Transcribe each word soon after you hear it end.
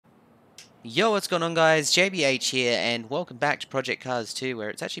Yo, what's going on, guys? JBH here, and welcome back to Project Cars 2, where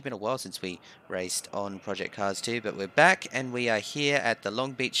it's actually been a while since we raced on Project Cars 2, but we're back, and we are here at the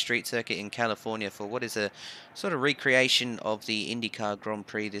Long Beach Street Circuit in California for what is a sort of recreation of the INDYCAR Grand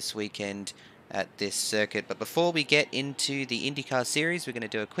Prix this weekend at this circuit. But before we get into the INDYCAR series, we're going to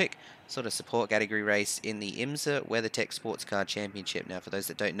do a quick sort of support category race in the IMSA WeatherTech SportsCar Championship. Now, for those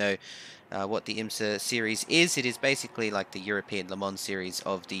that don't know what the IMSA series is, it is basically like the European Le Mans series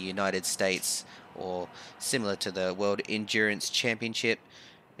of the United States, or similar to the World Endurance Championship.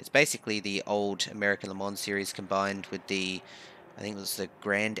 It's basically the old American Le Mans series combined with the, I think it was the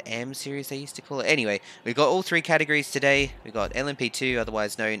Grand Am series they used to call it. Anyway, we've got all three categories today. We've got LMP2,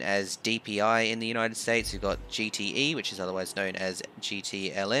 otherwise known as DPI in the United States. We've got GTE, which is otherwise known as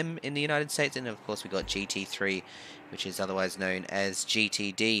GTLM in the United States. And of course, we've got GT3, which is otherwise known as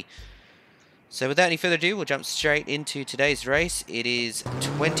GTD. So without any further ado, we'll jump straight into today's race. It is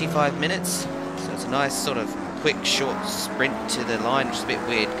 25 minutes, so it's a nice sort of quick, short sprint to the line, which is a bit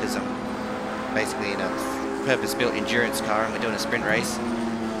weird because I'm basically in a purpose-built endurance car and we're doing a sprint race.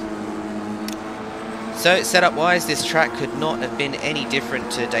 So setup-wise, this track could not have been any different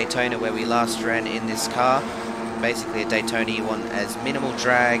to Daytona, where we last ran in this car. Basically, at Daytona, you want as minimal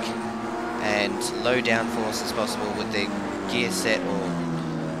drag and low downforce as possible with the gear set or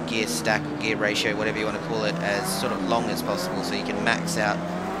gear stack or gear ratio, whatever you want to call it, as sort of long as possible, so you can max out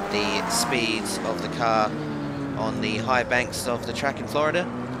the speeds of the car on the high banks of the track in Florida.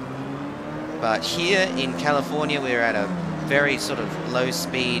 But here in California, we're at a very sort of low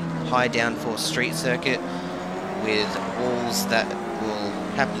speed, high downforce street circuit with walls that will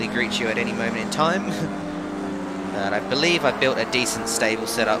happily greet you at any moment in time. But I believe I built a decent stable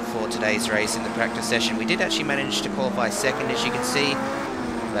setup for today's race in the practice session. We did actually manage to qualify second, as you can see.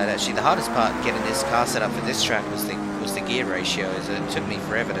 But actually the hardest part getting this car set up for this track was the gear ratio, as it took me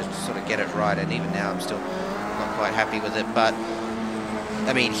forever to sort of get it right, and even now I'm still not quite happy with it. But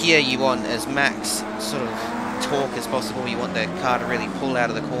I mean, here you want as max sort of torque as possible. You want the car to really pull out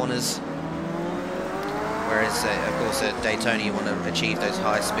of the corners, whereas of course at Daytona you want to achieve those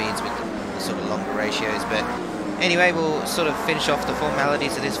high speeds with the sort of longer ratios. But anyway, we'll sort of finish off the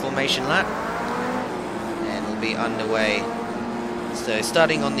formalities of this formation lap and we'll be underway. So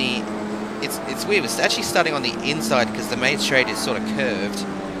starting on the, it's weird, it's actually starting on the inside because the main straight is sort of curved,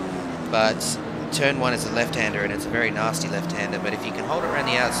 but turn one is a left-hander and it's a very nasty left-hander, but if you can hold it around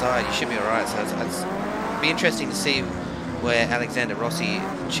the outside you should be alright. So it'll be interesting to see where Alexander Rossi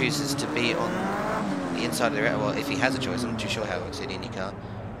chooses to be on the inside of the route. Well, if he has a choice, I'm not too sure how it works in INDYCAR.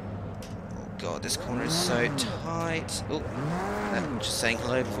 Oh god, this corner is so tight. Oh, just saying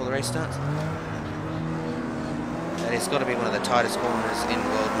hello before the race starts. It's got to be one of the tightest corners in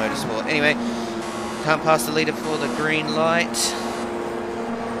world motorsport. Anyway, can't pass the leader before the green light.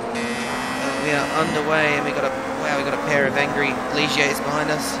 We are underway, and we got a pair of angry Ligiers behind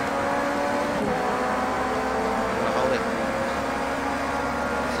us. I'm gonna hold it.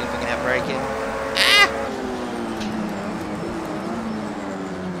 See if we can outbrake him. Ah!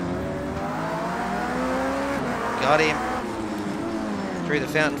 Got him. Through the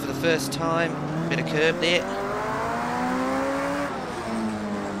fountain for the first time. Bit of curb there.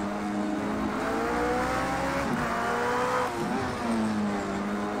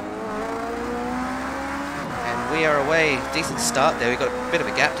 We are away. Decent start there. We got a bit of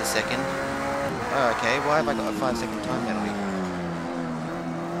a gap to second. Oh, okay. Why have I got a 5-second time penalty?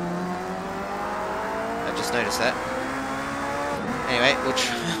 I just noticed that. Anyway,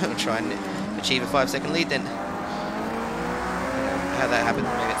 we'll try and achieve a 5-second lead then. How that happened?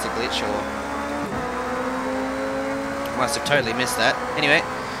 Maybe it's a glitch, or must have totally missed that. Anyway,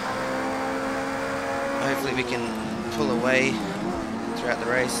 hopefully we can pull away throughout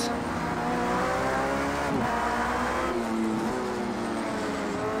the race.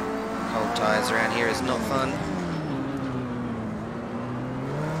 Cold tyres around here is not fun.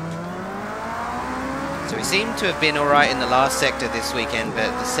 So we seem to have been alright in the last sector this weekend,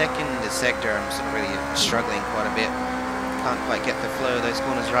 but the second sector I'm sort of really struggling quite a bit. Can't quite get the flow of those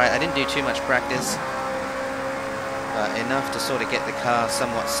corners right. I didn't do too much practice, but enough to sort of get the car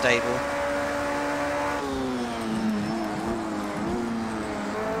somewhat stable.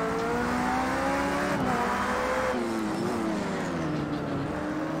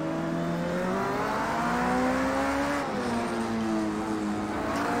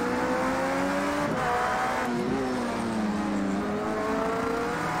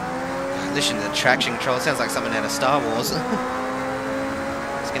 Listen to the traction control, it sounds like something out of Star Wars.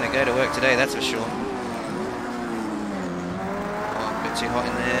 It's going to go to work today, that's for sure. Oh, a bit too hot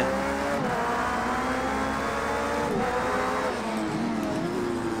in there.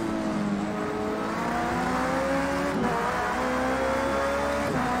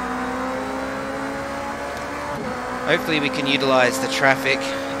 Hopefully we can utilize the traffic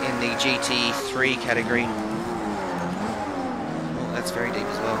in the GT3 category. Oh, that's very deep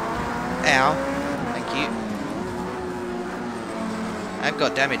as well. Ow. Thank you. I've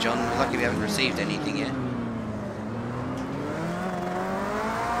got damage on. We're lucky we haven't received anything yet.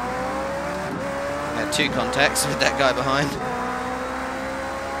 Had 2 contacts with that guy behind.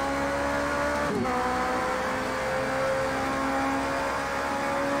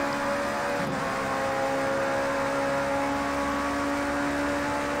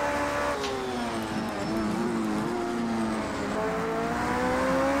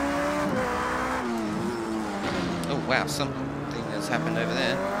 Wow, something has happened over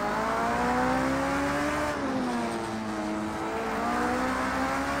there.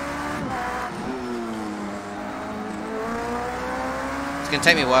 It's going to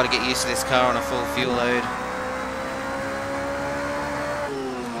take me a while to get used to this car on a full fuel load.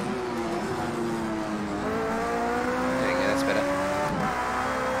 There you go, that's better.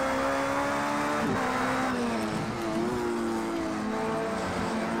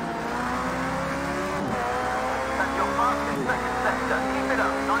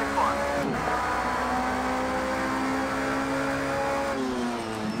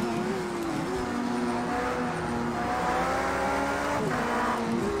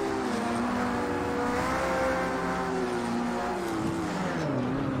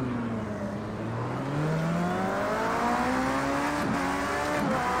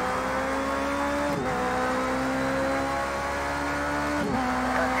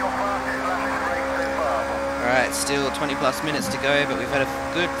 Alright, still 20 plus minutes to go, but we've had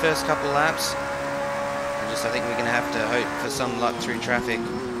a good first couple laps. I think we're going to have to hope for some luck through traffic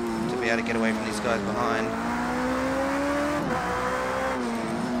to be able to get away from these guys behind.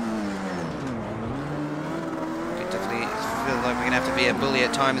 It definitely feels like we're going to have to be a bully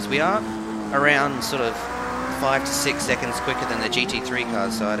at times. We are around sort of 5 to 6 seconds quicker than the GT3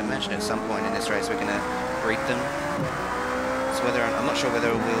 cars, so I'd imagine at some point in this race we're going to beat them. So whether I'm not sure whether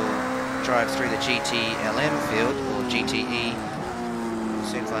we'll drive through the GT LM field or GTE. We'll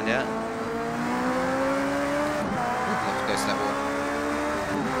soon find out. Goes that wall.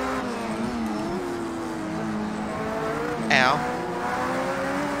 Ow.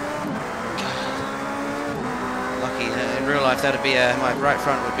 Lucky. In real life that'd be my right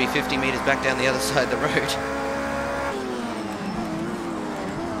front would be 50 meters back down the other side of the road.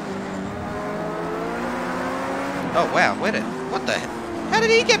 Oh wow, what the how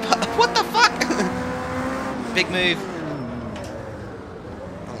did he get what the fuck? Big move.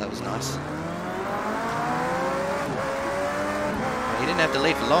 Oh, that was nice. He didn't have to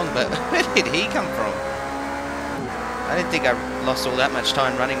lead for long, but where did he come from? I didn't think I lost all that much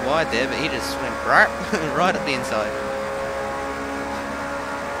time running wide there, but he just went right up the inside.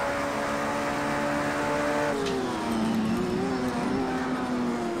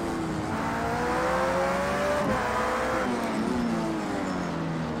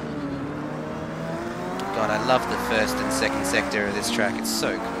 God, I love the first and second sector of this track. It's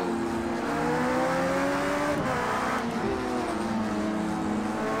so cool.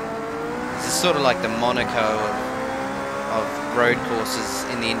 Sort of like the Monaco of road courses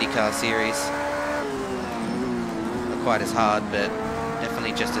in the INDYCAR series. Not quite as hard, but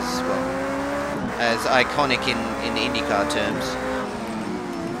definitely just as well as iconic in the INDYCAR terms.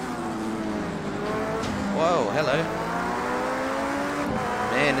 Whoa, hello.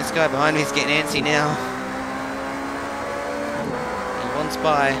 Man, this guy behind me is getting antsy now. He wants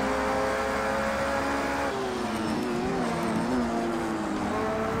by.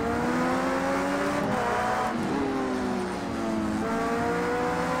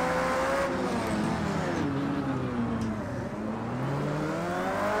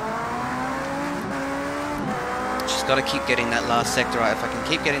 Got to keep getting that last sector right. If I can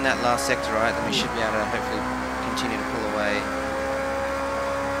keep getting that last sector right, then we should be able to hopefully continue to pull away.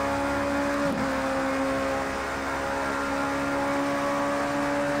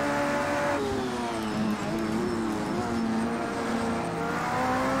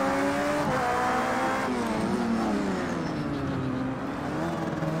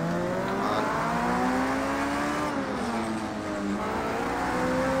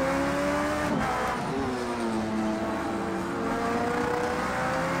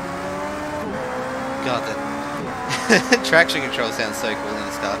 God, the traction control sounds so cool in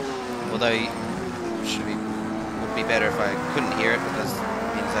this car. Although it would be better if I couldn't hear it, because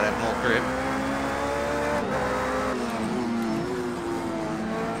it means I'd have more grip.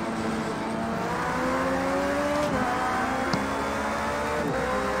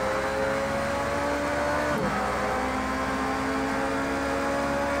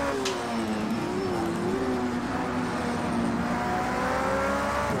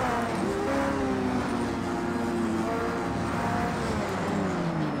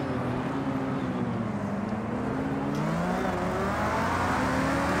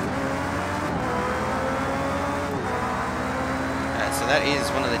 that is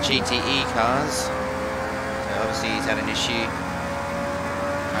one of the GTE cars. So obviously he's had an issue.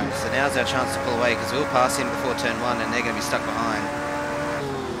 Alright, so now's our chance to pull away because we'll pass him before turn 1 and they're going to be stuck behind.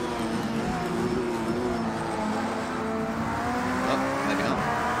 Oh, maybe not.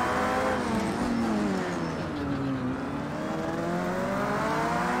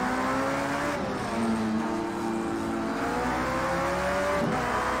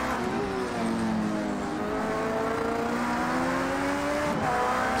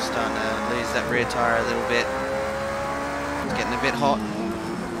 Starting to lose that rear tyre a little bit. It's getting a bit hot.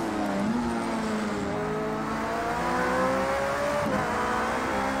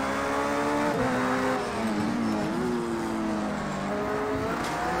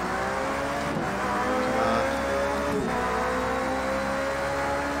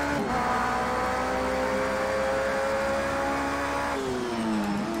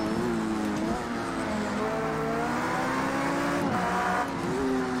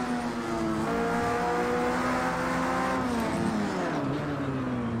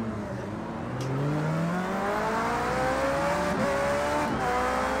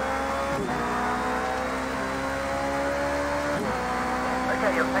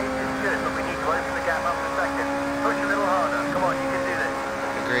 Okay, your pace is good, but we need to open the gap up a second. Push a little harder. Come on, you can do this.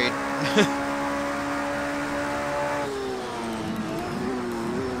 Agreed.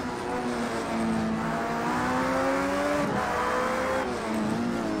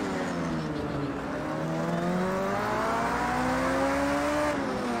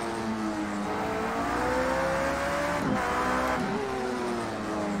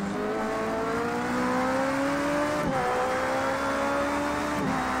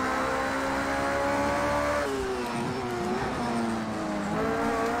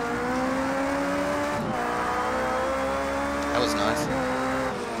 That was nice.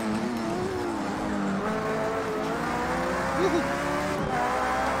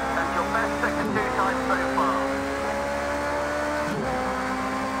 That's your best second 2 times so far.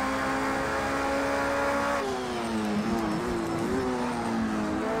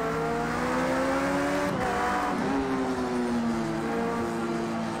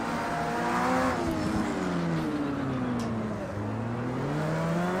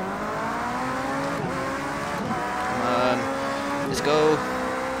 Let's go.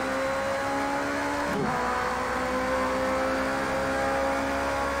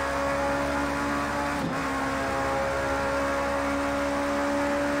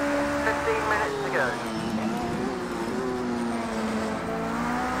 Minutes to go.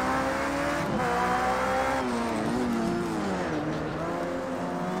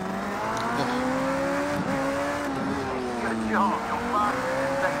 Good job, you're fastest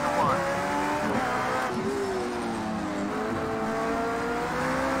in sector 1.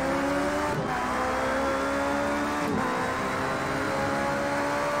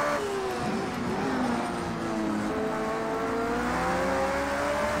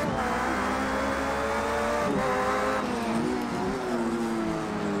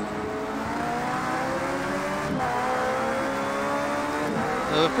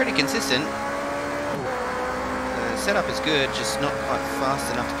 We're pretty consistent. The setup is good, just not quite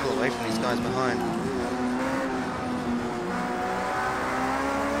fast enough to pull away from these guys behind.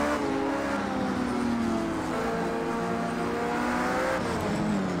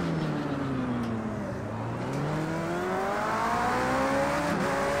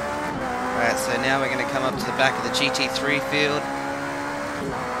 Alright, so now we're going to come up to the back of the GT3 field.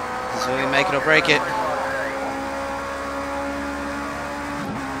 This is where we make it or break it.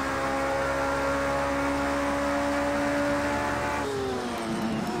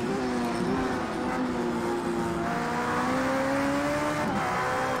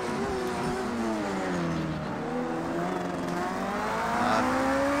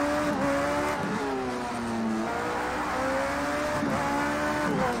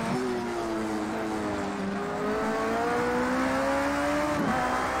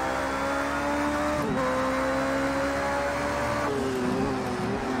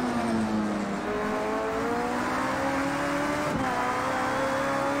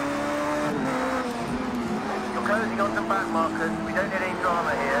 Closing on some back markers. We don't need any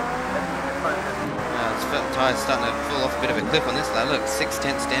drama here. Let's keep it focused. This tyre's starting to fall off a bit of a cliff on this lap. Look, 6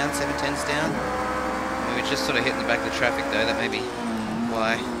 tenths down, 7 tenths down. We're just sort of hitting the back of the traffic though. That may be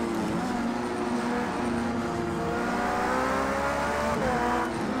why.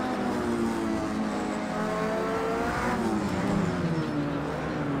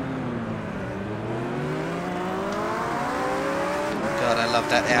 God, I love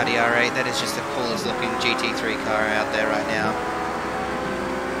that Audi R8. That is just the coolest looking GT3 car out there right now.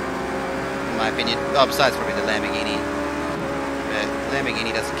 In my opinion. Oh, besides probably the Lamborghini. But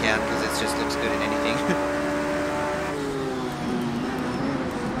Lamborghini doesn't count because it just looks good in anything.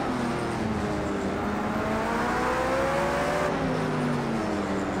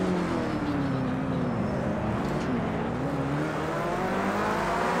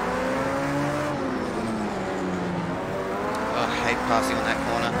 Passing on that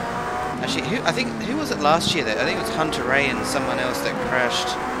corner. Actually, who was it last year? I think it was Hunter Ray and someone else that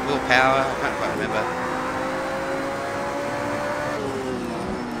crashed. Will Power, I can't quite remember.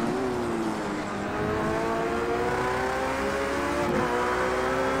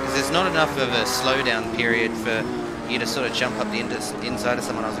 Because there's not enough of a slowdown period for you to sort of jump up the inside of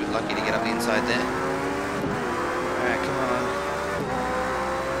someone. I was a bit lucky to get up the inside there. Alright, come on.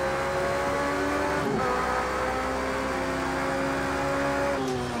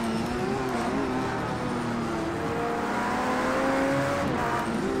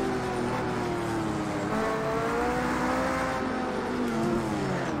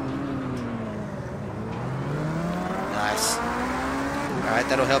 Alright,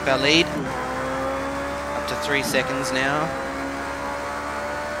 that'll help our lead. Up to 3 seconds now.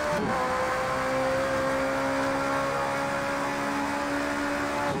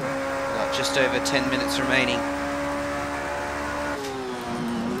 Got just over 10 minutes remaining.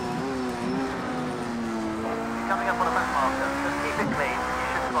 Coming up on a back marker. Just keep it clean. You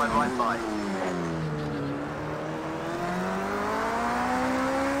should fly right by.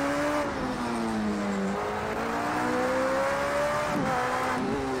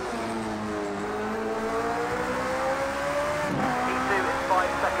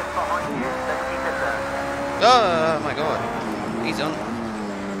 Oh my god, he's on.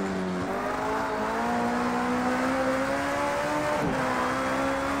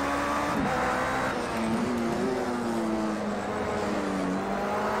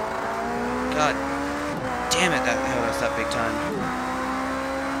 God damn it, that hurt us that big time.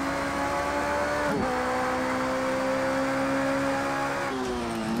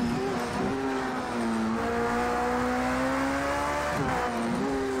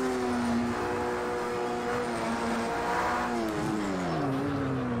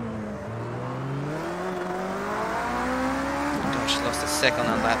 Lost a second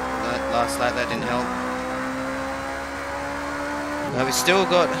on that last lap, that didn't help. But we've still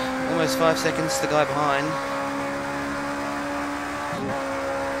got almost 5 seconds to the guy behind.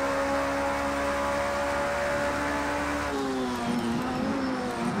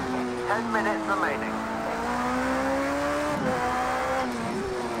 Ten minutes remaining.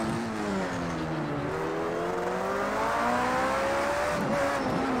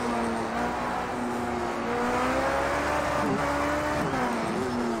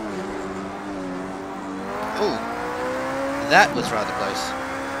 Oh, that was rather close.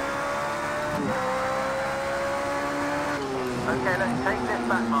 Okay, let's take this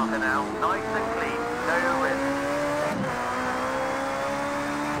back marker now. Nice and clean. No risk.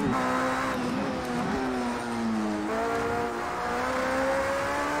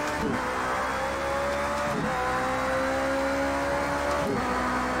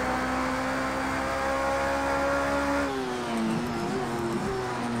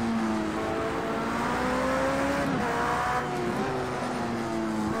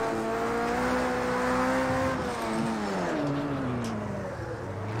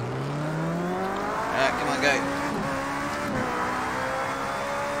 Go.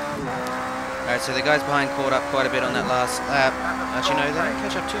 Alright, so the guys behind caught up quite a bit on that last lap. Actually, no, they don't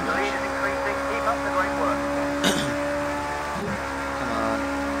catch up too much. Speed is increasing. Keep up the great work. Come on.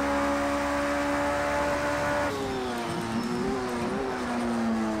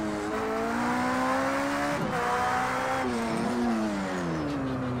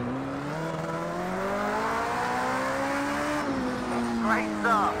 Great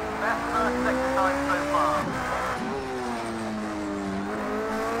start. Best first exercise so far.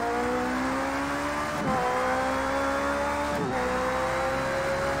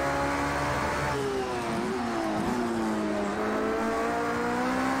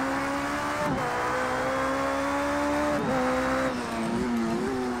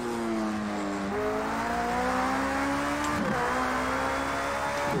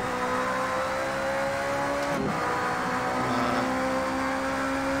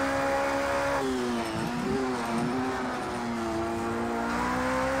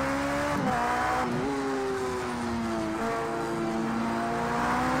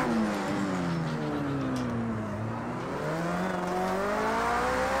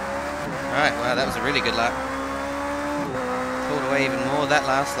 Alright, wow, that was a really good lap. Pulled away even more that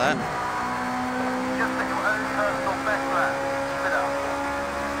last lap. Just at your own personal best lap. Keep it up.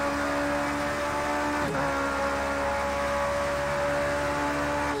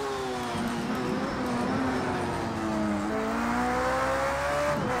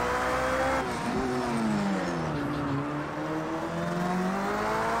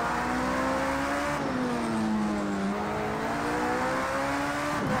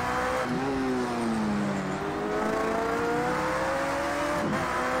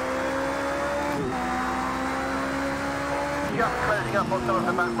 just closing up on some of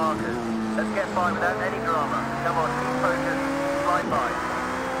the back markers. Let's get by without any drama. Come on, keep focused. Slide by.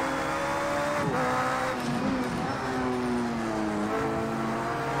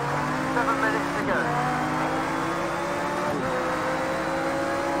 7 minutes to go.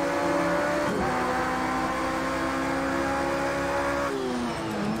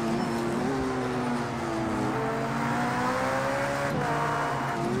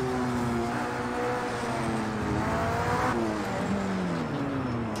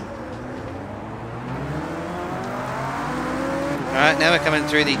 Alright, now we're coming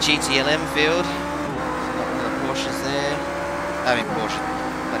through the GTLM field. Got one of the Porsches there. I mean Porsche.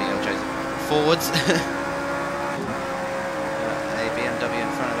 Bloody hell, Joseph. Forwards. A BMW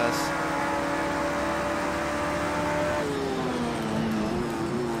in front of us.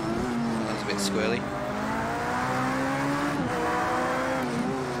 That was a bit squirrely.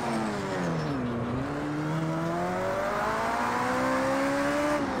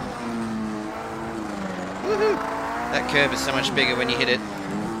 Woohoo! That curve is so much bigger when you hit it.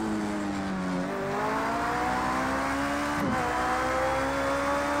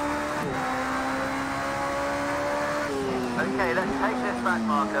 Okay, let's take this back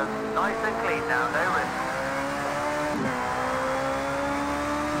marker. Nice and clean now, no risk.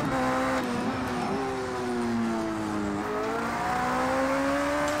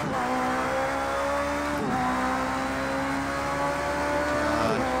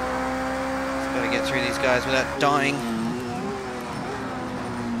 Got to get through these guys without dying.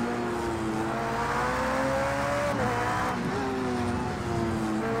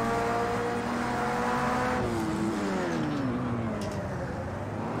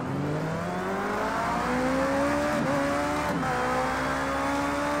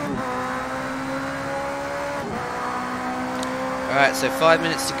 Alright, so 5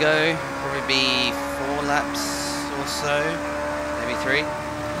 minutes to go, probably be 4 laps or so, maybe 3.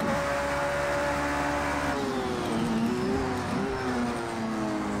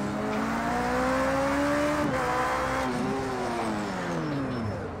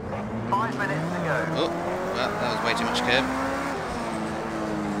 Oh, well, that was way too much curb.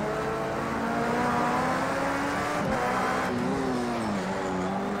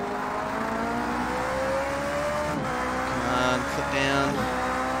 Come on, foot down.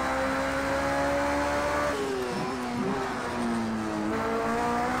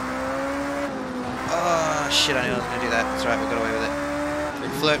 Oh, shit, I knew I was going to do that. That's right, we got away with it.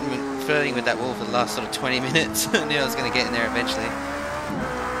 Been flirting with that wall for the last sort of 20 minutes. I knew I was going to get in there eventually.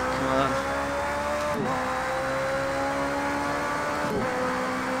 Come on.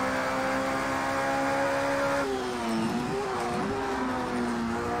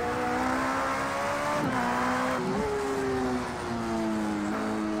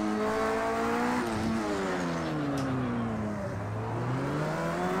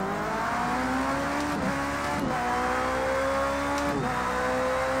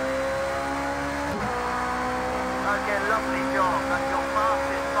 Lovely job. That's your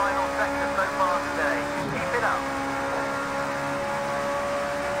fastest final sector so far today. Keep it up.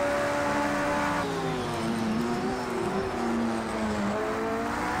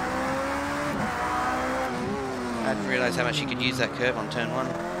 I didn't realise how much you could use that curve on turn 1.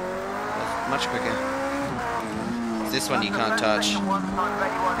 It was much quicker. This one you can't touch. Can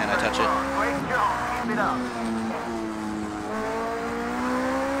I touch it? Great job. Keep it up.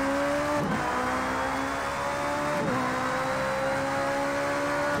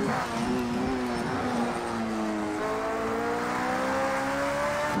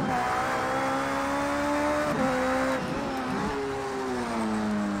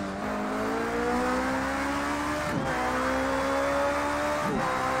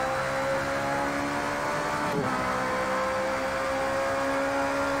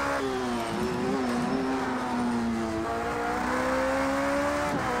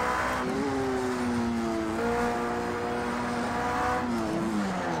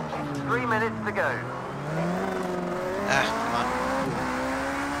 Minutes to go. Come on.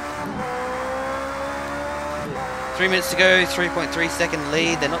 3 minutes to go, 3.3 second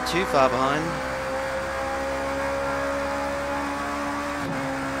lead. They're not too far behind.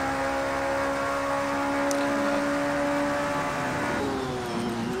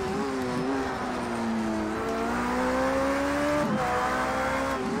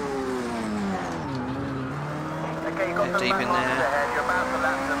 Okay, you've got They're some deep back in markers there. ahead. You're about to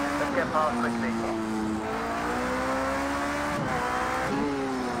lap them. Let's get past quickly.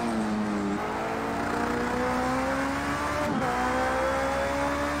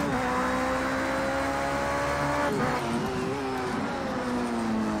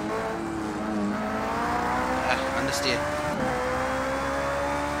 Understeer.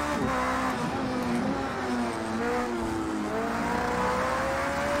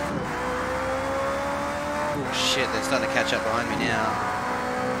 starting to catch up behind me now.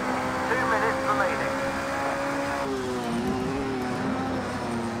 2 minutes remaining.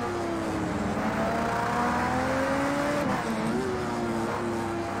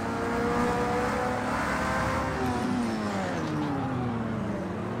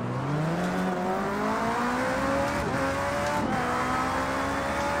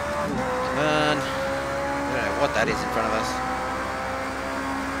 I don't know what that is in front of us.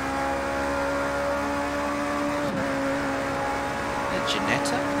 A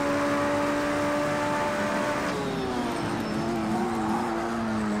Janetta?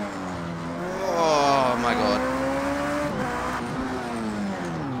 Oh my god.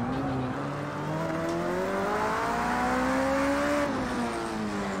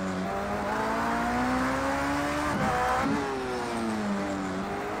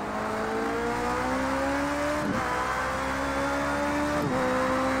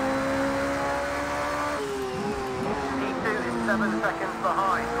 P2 is 7 seconds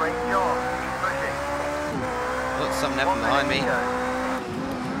behind. Great job. Keep pushing. Look, something happened 1 behind me. minute to go.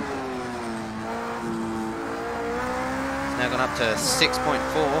 It's now gone up to 6.4.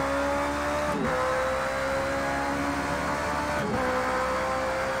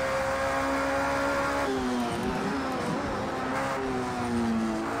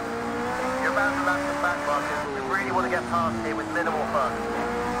 You're about to lap some back markers. We really want to get past here with minimal fun.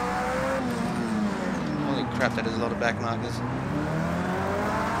 Holy crap, that is a lot of back markers.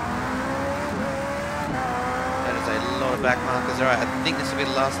 That is a lot of back markers. Alright, I think this will be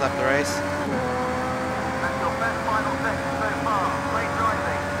the last lap of the race. That's your best final section so far. Great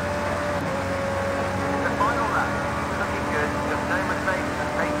driving. The final lap. Looking good. Just no mistakes and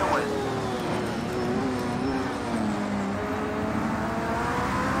take the win.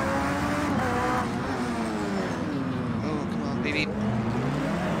 Oh, come on, baby.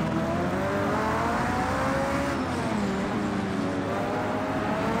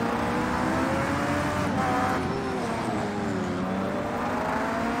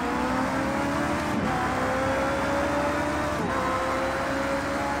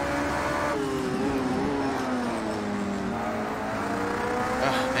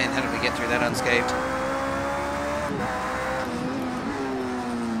 Oh man, how did we get through that unscathed?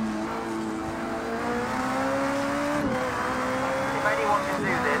 If anyone can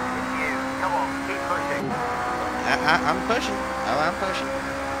do this, it's you. Come on, keep pushing. I'm pushing. Oh, I'm pushing.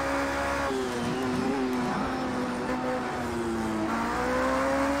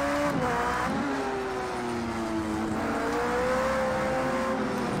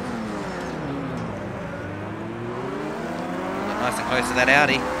 Nice and close to that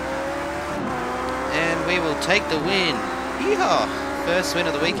Audi. And we will take the win. Yeehaw! First win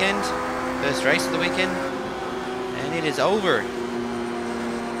of the weekend. First race of the weekend. And it is over.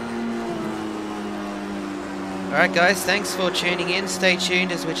 Alright guys, thanks for tuning in. Stay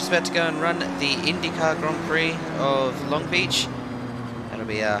tuned as we're just about to go and run the INDYCAR Grand Prix of Long Beach. That'll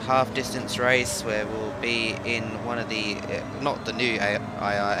be a half distance race where we'll be in one of the, not the new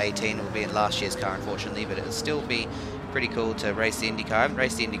IR18, we'll be in last year's car unfortunately, but it'll still be pretty cool to race the INDYCAR. I haven't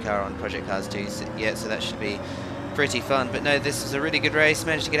raced the INDYCAR on Project Cars 2 yet, so that should be pretty fun. But no, this was a really good race,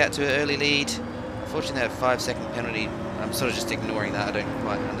 managed to get out to an early lead. Unfortunately, that 5-second penalty, I'm sort of just ignoring that. I don't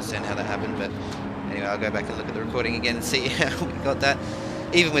quite understand how that happened, but anyway, I'll go back and look at the recording again and see how we got that.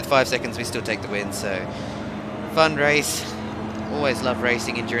 Even with 5 seconds, we still take the win, so fun race. Always love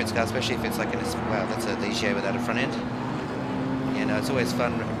racing endurance cars, especially if it's like wow, that's a Ligier without a front end. You know, it's always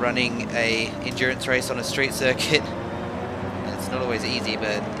fun running a endurance race on a street circuit. It's not always easy,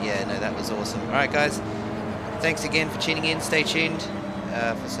 but yeah, no, that was awesome. Alright guys, thanks again for tuning in. Stay tuned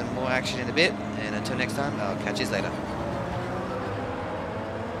for some more action in a bit, and until next time, I'll catch you later.